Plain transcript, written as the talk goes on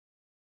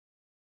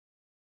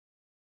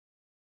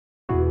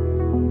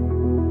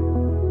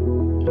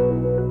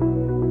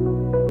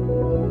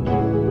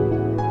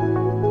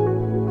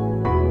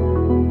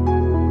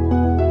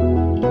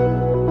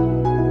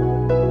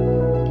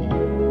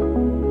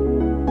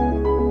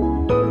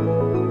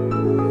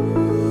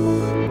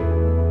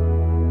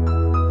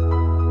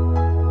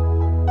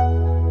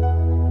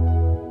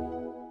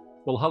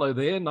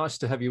hello there. Nice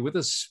to have you with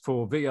us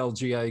for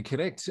VLGA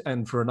Connect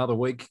and for another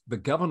week, the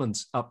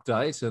governance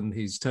update. And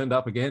he's turned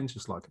up again,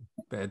 just like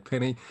a bad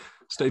penny.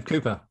 Steve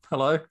Cooper,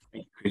 hello.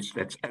 Thank you, Chris.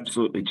 That's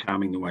absolutely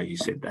charming the way you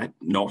said that.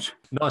 Not.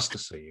 Nice to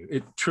see you.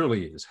 It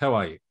truly is. How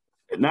are you?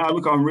 No,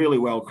 look, I'm really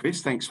well,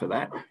 Chris. Thanks for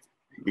that.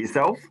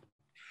 Yourself?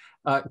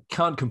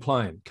 Can't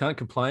complain. Can't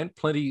complain.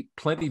 Plenty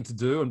to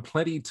do and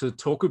plenty to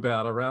talk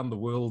about around the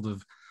world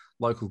of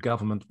local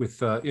government with,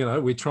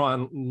 we try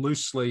and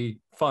loosely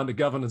find a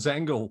governance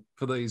angle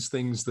for these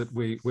things that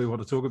we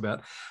want to talk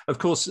about. Of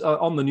course,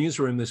 on the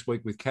newsroom this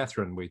week with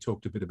Catherine, we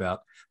talked a bit about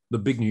the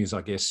big news,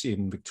 I guess,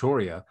 in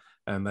Victoria,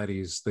 and that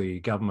is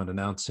the government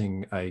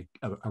announcing a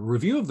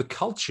review of the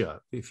culture,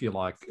 if you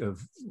like,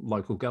 of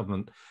local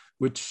government,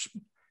 which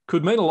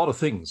could mean a lot of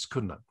things,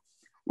 couldn't it?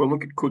 Well,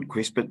 look, it could,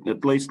 Chris, but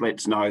at least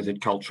let's know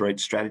that culture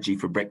eats strategy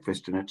for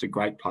breakfast, and it's a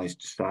great place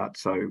to start.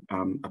 So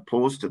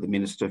applause to the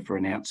Minister for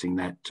announcing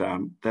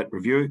that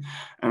review.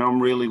 And I'm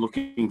really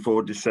looking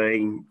forward to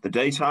seeing the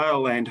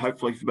detail and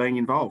hopefully for being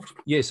involved.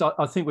 Yes,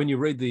 I think when you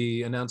read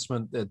the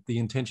announcement, that the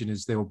intention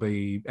is there will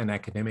be an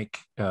academic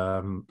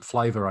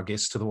flavour, I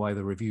guess, to the way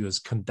the review is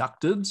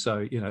conducted.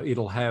 So,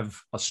 it'll have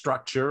a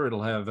structure,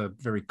 it'll have a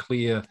very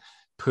clear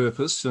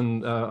purpose,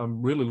 and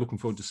I'm really looking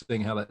forward to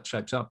seeing how that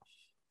shapes up.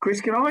 Chris,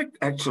 can I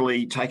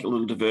actually take a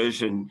little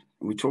diversion?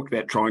 We talked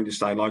about trying to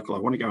stay local. I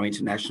want to go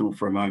international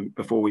for a moment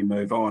before we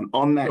move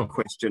on that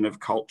question of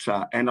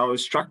culture. And I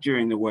was struck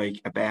during the week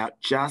about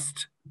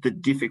just the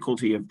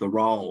difficulty of the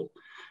role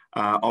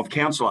of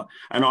councillor.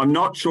 And I'm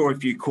not sure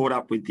if you caught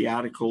up with the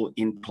article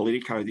in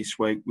Politico this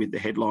week with the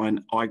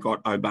headline, "I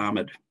got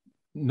Obama'd."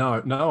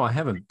 No, I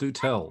haven't. Do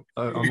tell.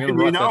 I'm going to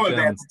write that down.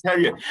 About to tell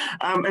you.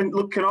 And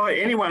look,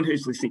 anyone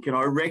who's listening, can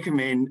I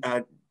recommend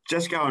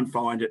just go and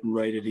find it and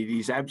read it. It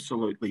is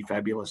absolutely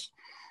fabulous.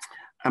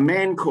 A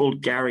man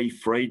called Gary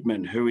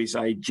Friedman, who is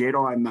a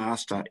Jedi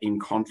master in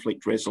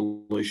conflict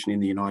resolution in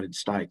the United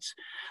States,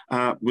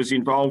 was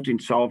involved in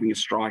solving a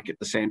strike at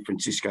the San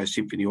Francisco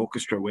Symphony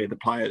Orchestra, where the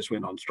players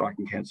went on strike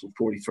and cancelled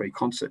 43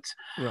 concerts.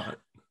 Right.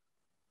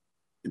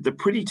 The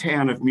pretty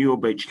town of Muir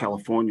Beach,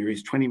 California,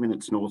 is 20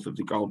 minutes north of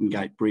the Golden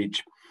Gate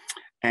Bridge.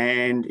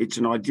 And it's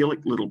an idyllic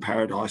little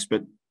paradise,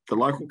 but the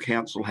local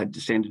council had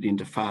descended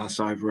into farce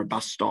over a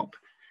bus stop.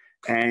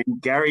 And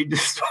Gary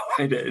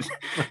decided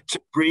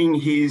to bring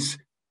his,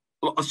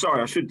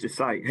 I should just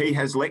say, he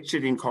has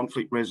lectured in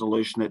conflict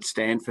resolution at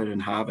Stanford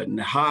and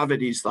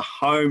Harvard is the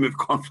home of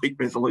conflict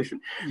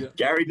resolution. Yeah.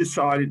 Gary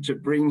decided to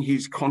bring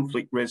his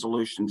conflict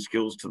resolution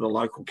skills to the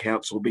local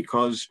council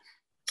because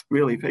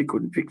really, if he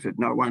couldn't fix it,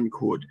 no one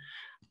could.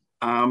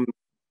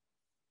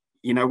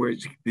 You know where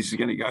this is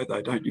going to go,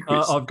 though, don't you,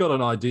 Chris? I've got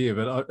an idea,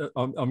 but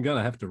I'm going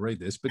to have to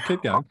read this, but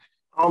keep going.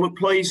 Oh, look,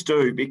 please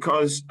do,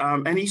 because,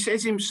 and he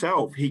says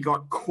himself, he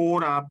got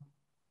caught up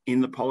in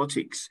the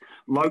politics.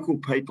 Local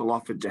people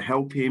offered to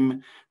help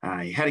him.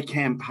 He had a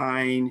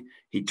campaign.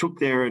 He took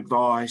their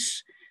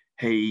advice.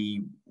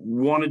 He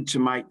wanted to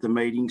make the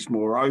meetings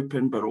more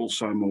open, but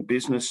also more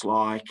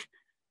businesslike.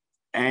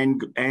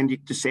 And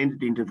it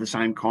descended into the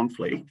same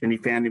conflict, and he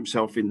found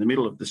himself in the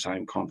middle of the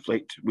same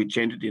conflict, which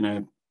ended in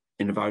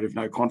a vote of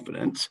no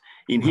confidence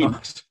in him.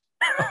 Right.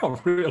 Oh,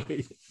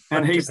 really?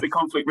 And he's the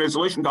conflict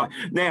resolution guy.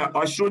 Now,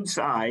 I should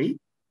say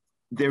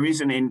there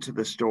is an end to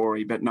the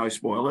story, but no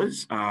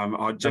spoilers.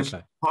 I just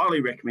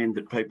highly recommend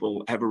that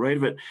people have a read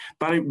of it.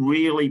 But it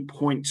really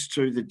points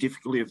to the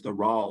difficulty of the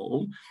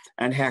role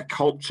and how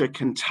culture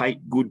can take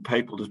good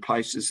people to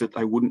places that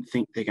they wouldn't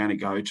think they're going to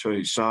go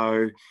to.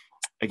 So,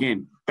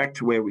 again, back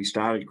to where we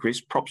started,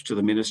 Chris. Props to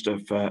the Minister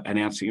for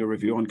announcing a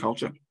review on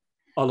culture.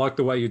 I like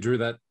the way you drew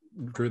that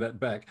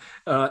back.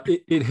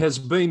 It has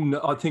been,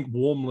 I think,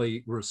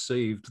 warmly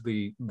received,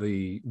 the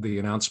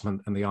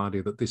announcement and the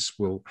idea that this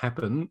will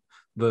happen.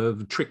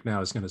 The trick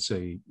now is going to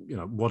see,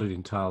 what it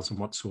entails and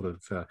what sort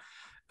of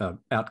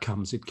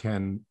outcomes it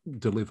can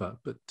deliver.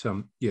 But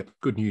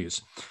good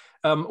news.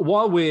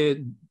 While we're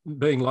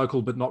being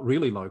local but not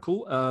really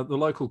local, the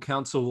local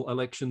council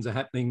elections are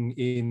happening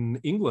in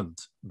England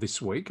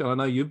this week. I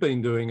know you've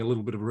been doing a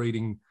little bit of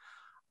reading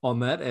on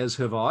that, as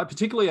have I.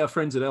 Particularly our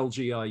friends at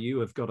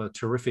LGRU have got a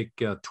terrific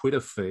Twitter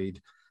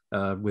feed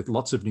with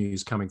lots of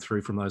news coming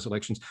through from those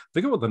elections.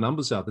 Figure what the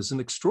numbers are. There's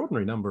an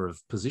extraordinary number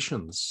of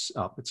positions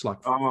up. It's like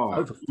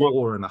over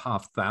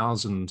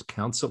 4,500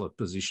 councillor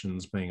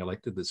positions being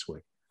elected this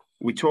week.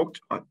 We talked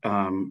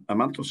a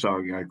month or so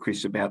ago,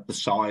 Chris, about the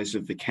size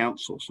of the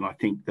councils, and I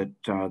think that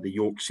the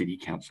York City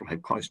Council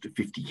had close to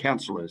 50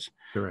 councillors.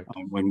 Correct.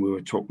 When we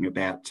were talking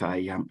about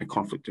a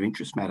conflict of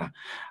interest matter.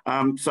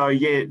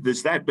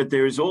 There's that, but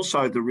there is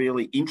also the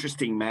really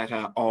interesting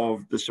matter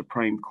of the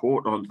Supreme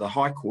Court, or the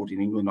High Court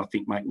in England, I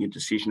think, making a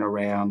decision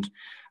around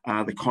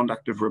the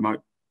conduct of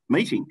remote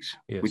meetings,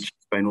 which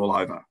has been all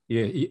over.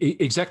 Yeah,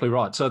 exactly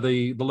right. So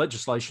the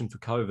legislation for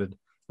COVID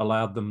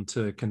allowed them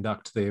to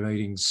conduct their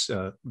meetings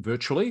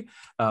virtually,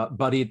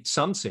 but it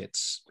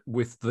sunsets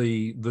with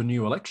the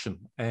new election,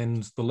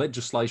 and the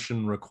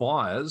legislation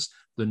requires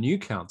the new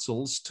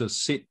councils to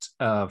sit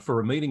for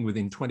a meeting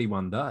within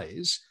 21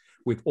 days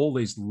with all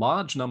these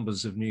large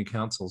numbers of new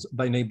councils,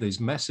 they need these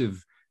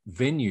massive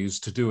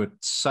venues to do it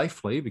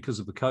safely because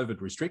of the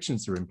COVID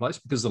restrictions that are in place,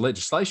 because the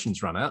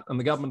legislation's run out and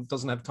the government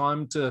doesn't have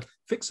time to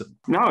fix it.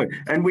 No,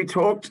 and we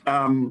talked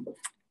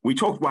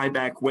way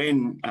back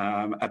when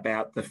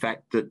about the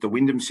fact that the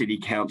Wyndham City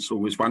Council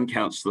was one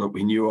council that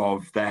we knew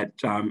of that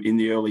in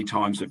the early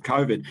times of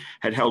COVID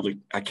had held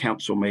a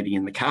council meeting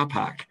in the car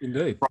park.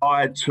 Indeed.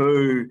 Prior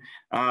to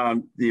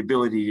the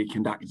ability to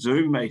conduct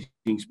Zoom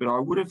meetings. But I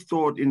would have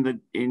thought in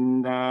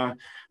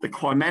the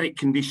climatic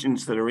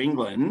conditions that are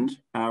England,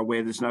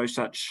 where there's no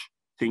such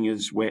thing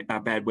as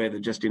bad weather,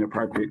 just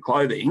inappropriate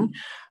clothing,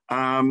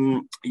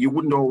 you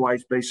wouldn't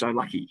always be so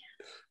lucky.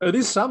 It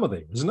is summer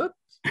there, isn't it?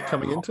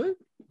 Coming into?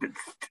 But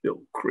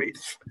still,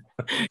 Chris,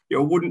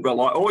 you wouldn't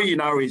rely. All you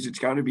know is it's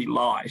going to be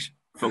light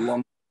for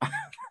long.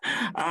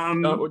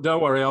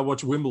 Don't worry, I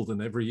watch Wimbledon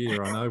every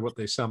year. I know what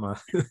their summer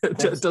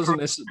doesn't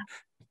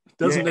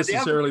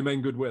necessarily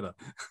mean good weather.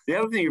 The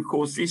other thing, of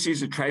course, this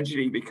is a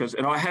tragedy because,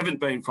 and I haven't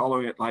been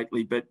following it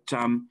lately, but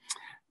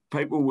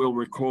people will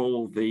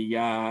recall the,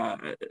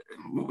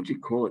 what would you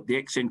call it, the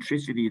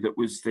eccentricity that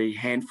was the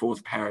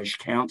Handforth Parish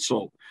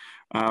Council,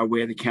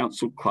 where the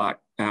council clerk,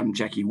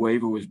 Jackie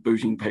Weaver, was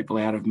booting people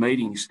out of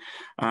meetings.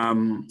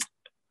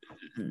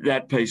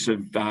 That piece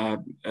of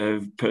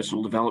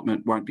personal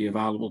development won't be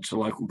available to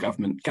local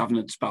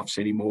governance buffs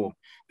anymore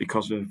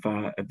because of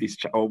this,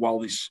 or while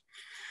this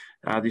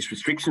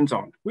restriction's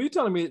on. Were you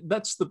telling me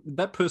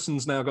that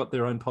person's now got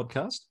their own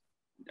podcast?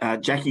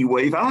 Jackie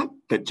Weaver,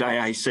 but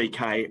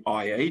Jackie,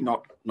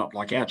 not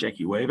like our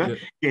Jackie Weaver,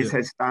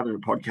 has started a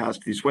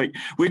podcast this week,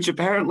 which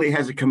apparently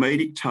has a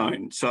comedic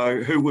tone.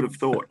 So who would have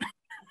thought?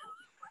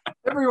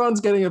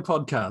 Everyone's getting a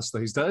podcast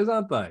these days,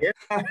 aren't they?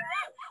 Yeah.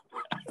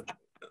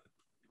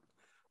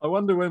 I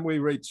wonder when we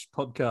reach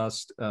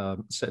podcast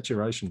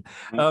saturation.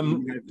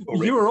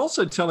 You were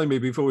also telling me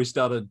before we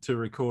started to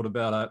record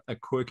about a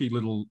quirky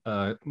little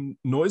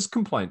noise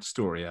complaint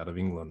story out of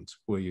England,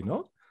 were you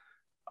not?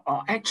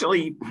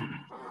 Actually,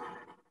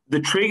 the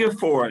trigger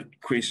for it,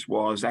 Chris,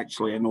 was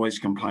actually a noise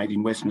complaint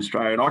in Western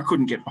Australia. And I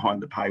couldn't get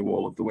behind the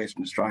paywall of the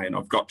Western Australian,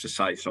 I've got to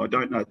say, so I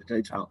don't know the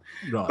detail.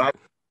 Right. But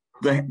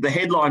the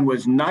headline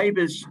was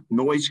Neighbours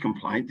Noise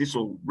Complaint. This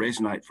will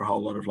resonate for a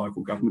whole lot of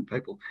local government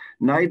people.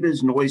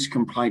 Neighbours Noise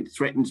Complaint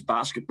threatens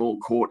basketball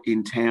court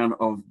in town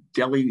of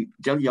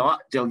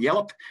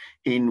Dalyellop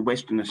in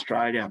Western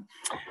Australia.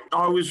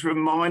 I was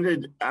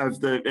reminded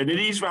of and it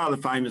is rather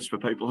famous for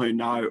people who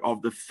know,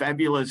 of the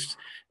fabulous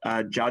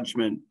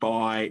judgment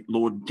by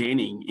Lord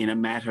Denning in a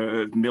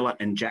matter of Miller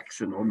and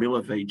Jackson, or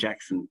Miller v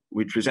Jackson,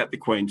 which was at the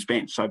Queen's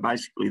Bench, so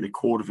basically the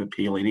Court of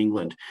Appeal in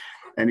England.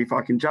 And if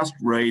I can just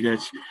read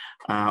it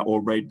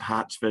or read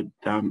parts of it,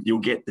 you'll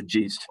get the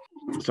gist.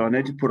 So I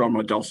need to put on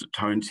my dulcet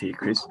tones here,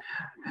 Chris.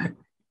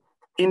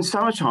 In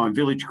summertime,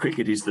 village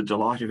cricket is the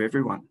delight of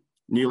everyone.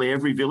 Nearly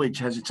every village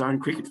has its own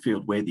cricket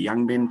field where the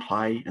young men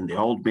play and the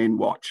old men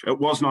watch. It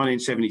was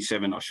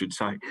 1977, I should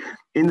say.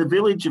 In the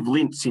village of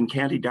Lints in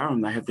County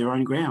Durham, they have their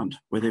own ground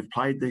where they've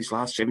played these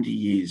last 70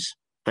 years.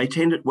 They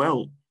tend it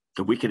well.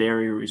 The wicket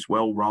area is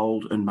well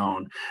rolled and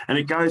mown. And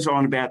it goes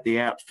on about the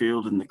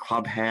outfield and the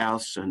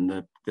clubhouse and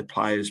the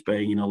players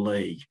being in a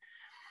league.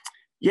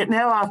 Yet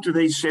now, after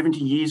these 70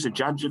 years, a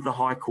judge of the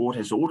High Court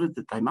has ordered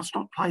that they must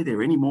not play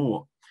there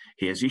anymore.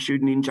 He has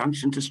issued an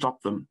injunction to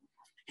stop them.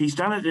 He's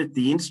done it at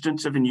the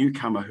instance of a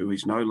newcomer who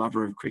is no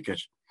lover of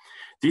cricket.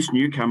 This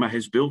newcomer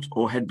has built,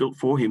 or had built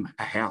for him,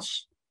 a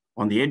house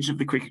on the edge of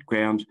the cricket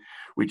ground,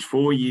 which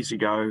 4 years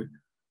ago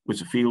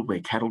was a field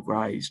where cattle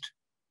grazed.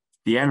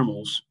 The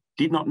animals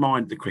did not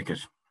mind the cricket.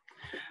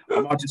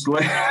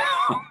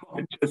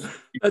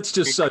 That's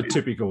just so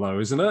typical, though,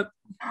 isn't it?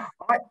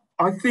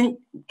 I think,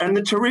 and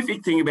the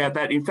terrific thing about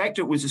that, in fact,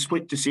 it was a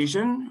split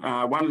decision.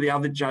 One of the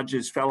other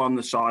judges fell on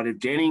the side of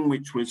Denning,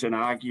 which was an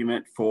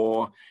argument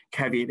for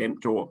caveat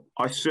emptor.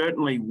 I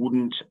certainly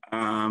wouldn't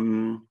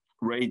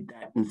read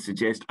that and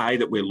suggest, A,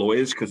 that we're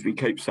lawyers, because we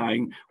keep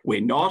saying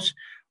we're not,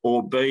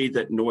 or B,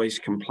 that noise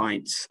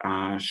complaints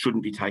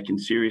shouldn't be taken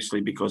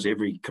seriously because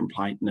every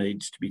complaint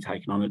needs to be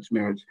taken on its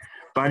merits.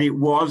 But it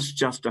was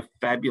just a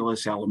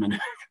fabulous element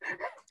of,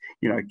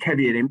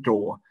 caveat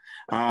emptor,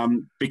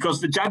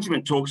 because the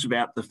judgment talks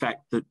about the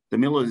fact that the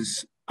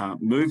Millers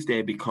moved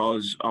there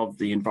because of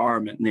the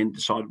environment and then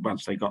decided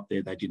once they got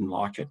there they didn't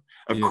like it.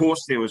 Of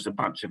course, there was a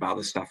bunch of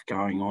other stuff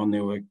going on.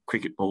 There were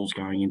cricket balls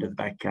going into the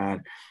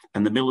backyard,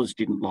 and the Millers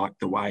didn't like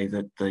the way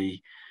that the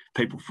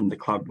people from the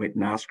club went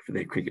and asked for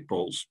their cricket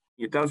balls.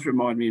 It does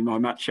remind me in my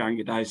much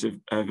younger days of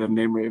a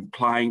memory of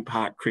playing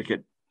park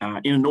cricket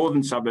in a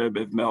northern suburb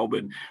of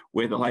Melbourne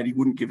where the lady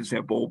wouldn't give us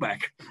our ball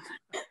back.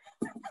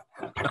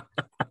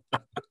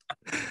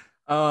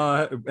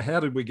 How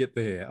did we get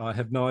there? I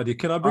have no idea.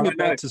 Can I bring it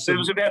back to some... It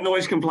was about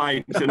noise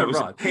complaints, and it was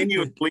right. a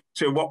tenuous link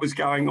to what was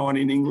going on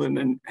in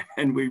England,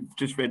 and we've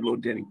just read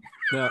Lord Denning.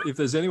 Now, if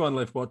there's anyone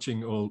left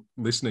watching or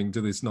listening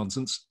to this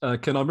nonsense,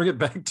 can I bring it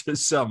back to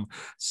some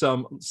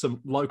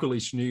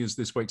local-ish news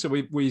this week? So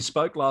we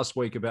spoke last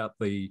week about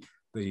the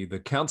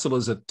The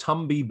councillors at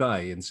Tumby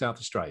Bay in South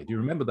Australia. Do you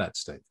remember that,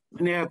 Steve?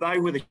 Now, they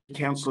were the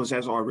councillors,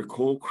 as I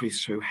recall,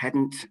 Chris, who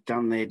hadn't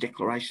done their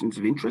declarations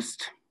of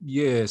interest.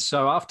 Yeah,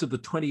 so after the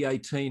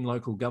 2018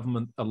 local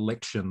government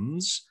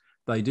elections,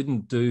 they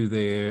didn't do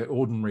their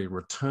ordinary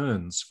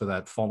returns for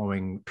that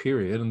following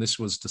period, and this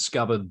was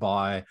discovered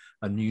by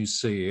a new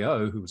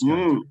CEO who was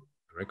going to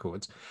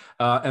records.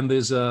 And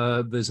there's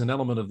an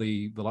element of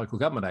the Local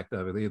Government Act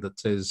over there that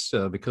says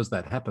because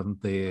that happened,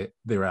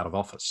 they're out of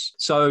office.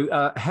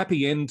 So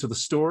happy end to the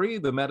story.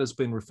 The matter's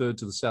been referred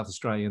to the South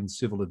Australian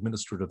Civil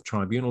Administrative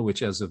Tribunal,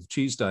 which as of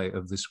Tuesday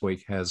of this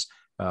week has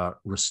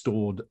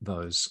restored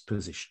those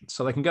positions.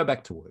 So they can go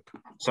back to work.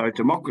 So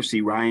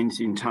democracy reigns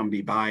in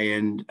Tumby Bay,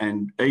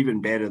 and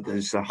even better,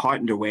 there's a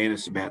heightened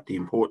awareness about the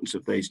importance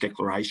of these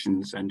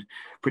declarations and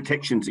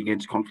protections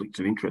against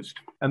conflicts of interest.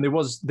 And there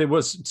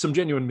was some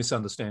genuine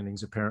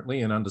misunderstandings,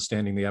 apparently, in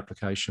understanding the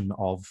application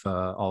of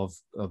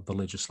the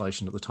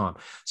legislation at the time.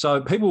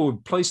 So people were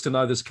pleased to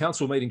know there's a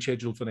council meeting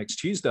scheduled for next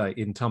Tuesday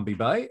in Tumby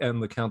Bay,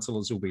 and the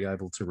councillors will be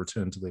able to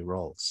return to their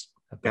roles.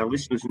 Our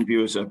listeners and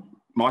viewers are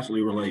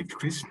mightily relieved,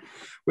 Chris.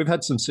 We've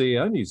had some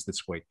CEO news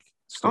this week,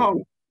 Steve.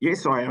 Oh,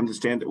 yes, I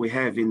understand that we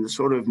have in the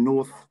sort of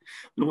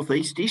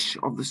northeast-ish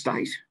of the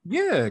state.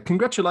 Yeah,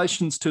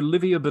 congratulations to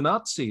Livia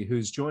Benazzi,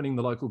 who's joining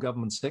the local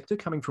government sector,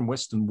 coming from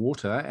Western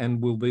Water,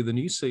 and will be the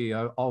new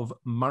CEO of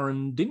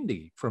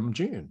Murrindindi from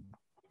June.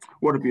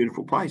 What a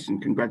beautiful place,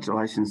 and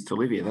congratulations to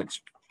Livia.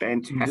 That's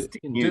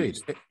fantastic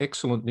news. Indeed,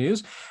 excellent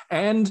news.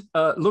 And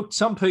look,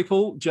 some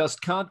people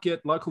just can't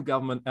get local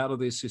government out of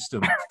their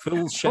system.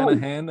 Phil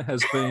Shanahan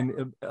has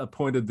been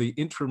appointed the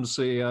interim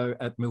CEO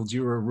at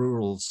Mildura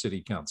Rural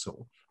City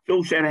Council.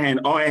 Phil Shanahan,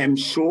 I am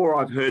sure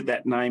I've heard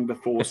that name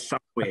before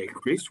somewhere,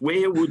 Chris.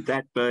 Where would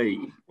that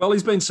be? Well,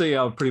 he's been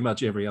CEO of pretty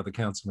much every other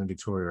council in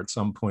Victoria at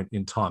some point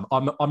in time.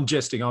 I'm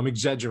jesting, I'm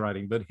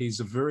exaggerating, but he's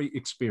a very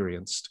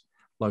experienced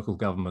local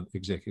government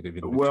executive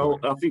in Victoria. Well,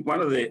 I think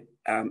one of the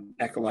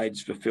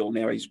accolades for Phil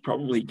now, he's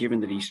probably, given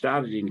that he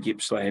started in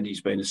Gippsland,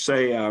 he's been a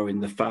CEO in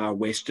the far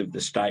west of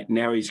the state.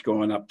 Now he's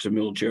gone up to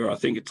Mildura. I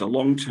think it's a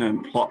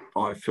long-term plot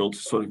by Phil to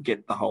sort of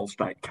get the whole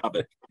state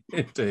covered.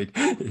 Indeed,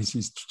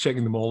 he's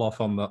checking them all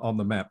off on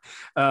the map.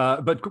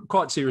 But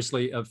quite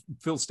seriously,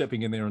 Phil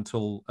stepping in there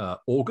until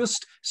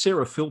August.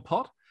 Sarah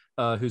Philpott,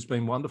 who's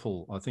been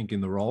wonderful, I think,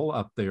 in the role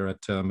up there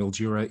at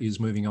Mildura, is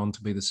moving on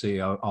to be the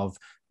CEO of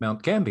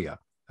Mount Gambier.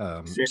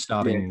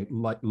 Starting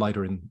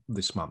later in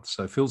this month.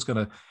 So Phil's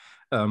going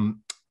to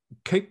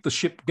keep the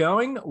ship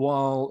going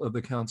while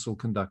the council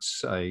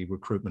conducts a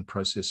recruitment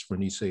process for a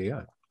new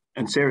CEO.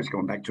 And Sarah's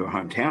gone back to her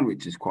hometown,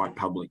 which is quite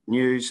public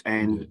news.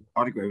 And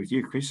I'd agree with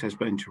you, Chris, has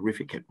been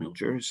terrific at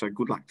Mildura. So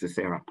good luck to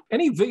Sarah.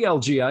 Any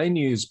VLGA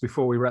news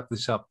before we wrap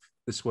this up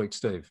this week,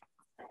 Steve?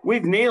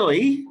 We've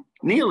nearly,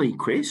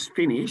 Chris,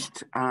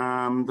 finished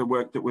the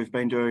work that we've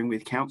been doing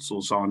with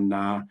councils on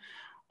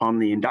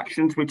the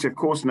inductions, which of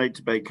course need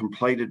to be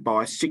completed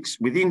by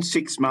within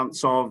 6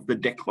 months of the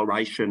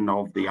declaration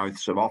of the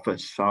oaths of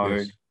office. So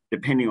yes,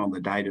 depending on the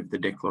date of the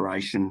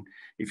declaration,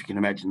 if you can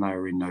imagine they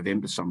were in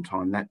November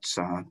sometime,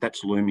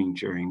 that's looming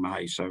during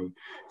May. So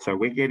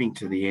we're getting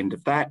to the end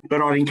of that.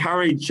 But I'd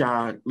encourage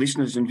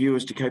listeners and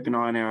viewers to keep an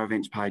eye on our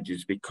events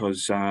pages,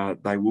 because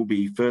they will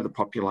be further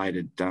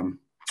populated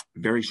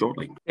very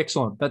shortly.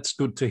 Excellent. That's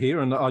good to hear.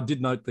 And I did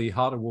note the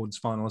Heart Awards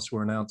finalists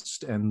were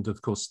announced, and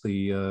of course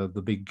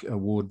the big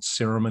award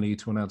ceremony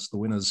to announce the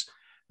winners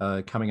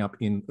coming up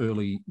in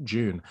early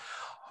June.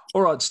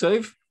 All right,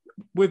 Steve,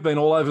 we've been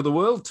all over the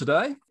world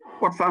today.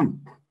 What fun.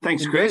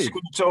 Thanks, Indeed. Chris.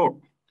 Good to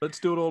talk. Let's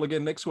do it all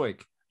again next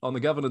week on the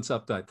Governance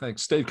Update.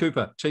 Thanks. Steve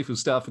Cooper, Chief of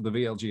Staff of the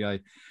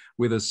VLGA,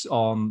 with us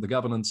on the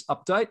Governance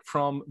Update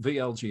from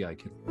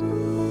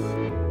VLGA.